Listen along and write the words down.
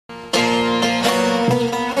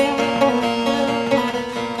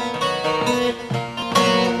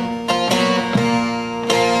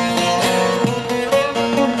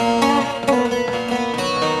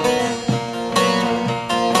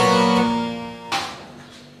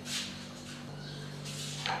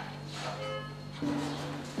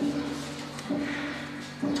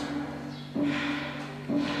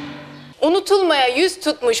Unutulmaya yüz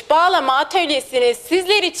tutmuş bağlama atölyesini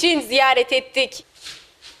sizler için ziyaret ettik.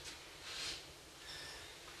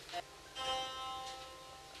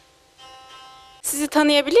 Sizi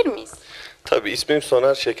tanıyabilir miyiz? Tabii, ismim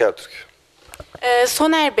Şekertürk.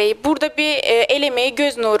 Soner Bey, burada bir el emeği,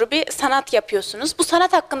 göz nuru bir sanat yapıyorsunuz. Bu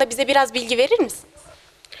sanat hakkında bize biraz bilgi verir misiniz?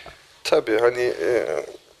 Tabii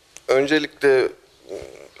öncelikle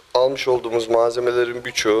almış olduğumuz malzemelerin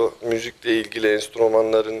birçoğu müzikle ilgili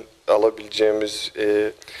enstrümanların alabileceğimiz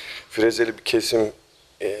frezeli bir kesim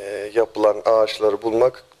yapılan ağaçları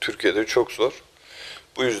bulmak Türkiye'de çok zor.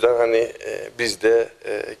 Bu yüzden biz de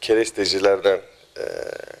kerestecilerden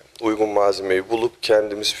uygun malzemeyi bulup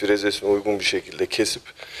kendimiz frezesine uygun bir şekilde kesip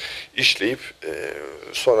işleyip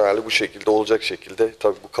son hali bu şekilde olacak şekilde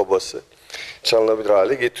tabii bu kabası çalınabilir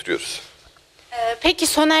hale getiriyoruz. Peki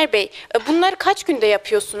Soner Bey, bunları kaç günde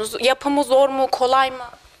yapıyorsunuz? Yapımı zor mu, kolay mı?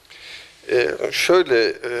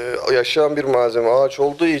 Yaşayan bir malzeme ağaç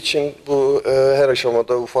olduğu için bu her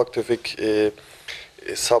aşamada ufak tefek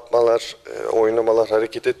sapmalar, oynamalar,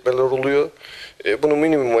 hareket etmeler oluyor. Bunu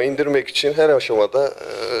minimuma indirmek için her aşamada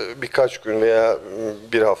birkaç gün veya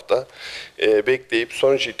bir hafta bekleyip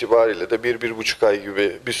sonuç itibariyle de 1-1,5 ay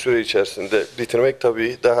gibi bir süre içerisinde bitirmek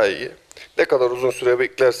tabii daha iyi. Ne kadar uzun süre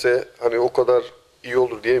beklerse o kadar iyi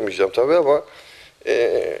olur diyemeyeceğim tabii ama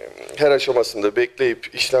her aşamasında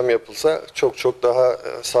bekleyip işlem yapılsa çok çok daha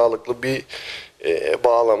sağlıklı bir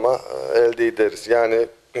bağlama elde ederiz. Yani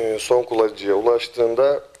son kullanıcıya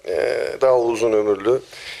ulaştığında daha uzun ömürlü,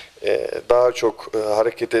 daha çok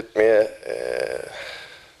hareket etmeye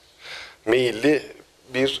meyilli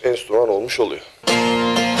bir enstrüman olmuş oluyor.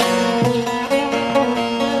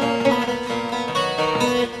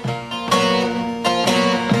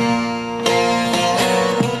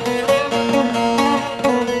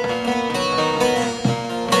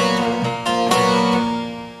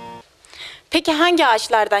 Peki hangi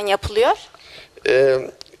ağaçlardan yapılıyor?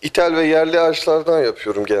 İthal ve yerli ağaçlardan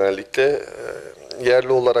yapıyorum genellikle.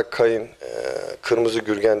 Yerli olarak kayın, kırmızı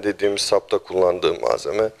gürgen dediğimiz sapta kullandığım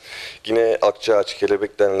malzeme. Yine akçaağaç,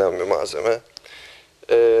 kelebek denilen bir malzeme.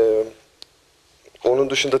 Onun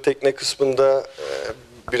dışında tekne kısmında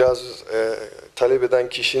biraz talep eden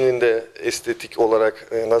kişinin de estetik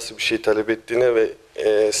olarak nasıl bir şey talep ettiğine ve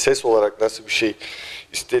ses olarak nasıl bir şey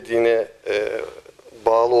istediğine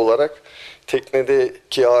bağlı olarak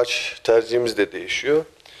teknedeki ağaç tercihimiz de değişiyor.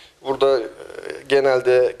 Burada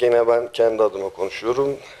gene ben kendi adıma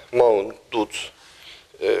konuşuyorum. Maun, dut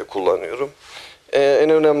kullanıyorum. En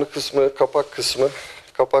önemli kısmı kapak kısmı.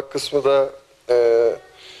 Kapak kısmı da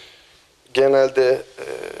genelde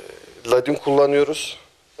ladin kullanıyoruz.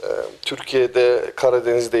 Türkiye'de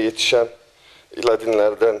Karadeniz'de yetişen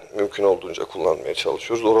ladinlerden mümkün olduğunca kullanmaya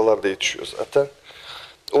çalışıyoruz. Oralarda yetişiyor zaten.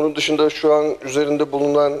 Onun dışında şu an üzerinde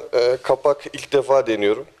bulunan kapak ilk defa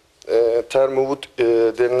deniyorum. Termowood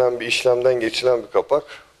denilen bir işlemden geçilen bir kapak.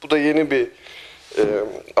 Bu da yeni bir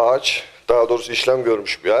ağaç, daha doğrusu işlem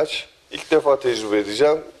görmüş bir ağaç. İlk defa tecrübe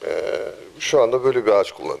edeceğim. Şu anda böyle bir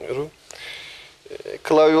ağaç kullanıyorum.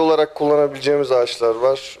 Klavye olarak kullanabileceğimiz ağaçlar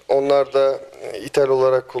var. Onlar da ithal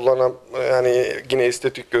olarak kullanan, yine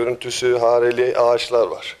estetik görüntüsü hareli ağaçlar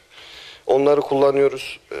var. Onları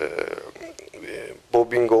kullanıyoruz.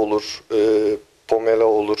 Bobingo olur, pomela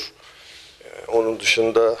olur. Onun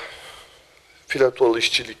dışında filatolu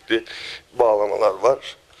işçilikli bağlamalar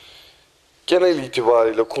var. Genel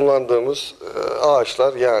itibariyle kullandığımız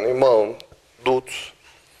ağaçlar yani maun, dut,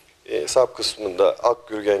 sap kısmında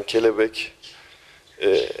akgürgen, kelebek,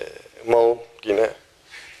 maun yine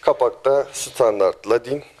kapakta standart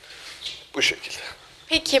ladin bu şekilde.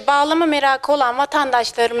 Peki bağlama merakı olan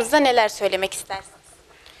vatandaşlarımıza neler söylemek istersiniz?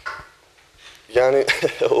 Yani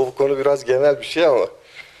o konu biraz genel bir şey ama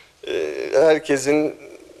herkesin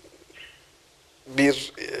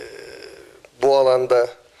bu alanda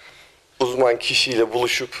uzman kişiyle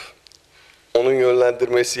buluşup onun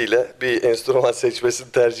yönlendirmesiyle bir enstrüman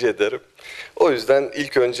seçmesini tercih ederim. O yüzden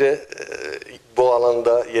ilk önce bu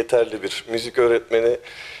alanda yeterli bir müzik öğretmeni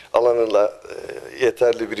alanıyla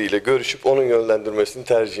yeterli biriyle görüşüp onun yönlendirmesini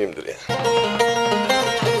tercihimdir yani.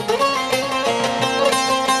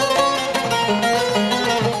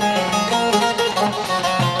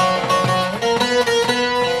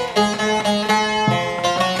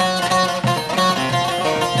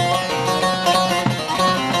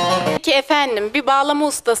 Peki efendim, bir bağlama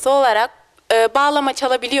ustası olarak bağlama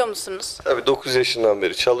çalabiliyor musunuz? Tabii 9 yaşından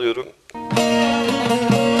beri çalıyorum.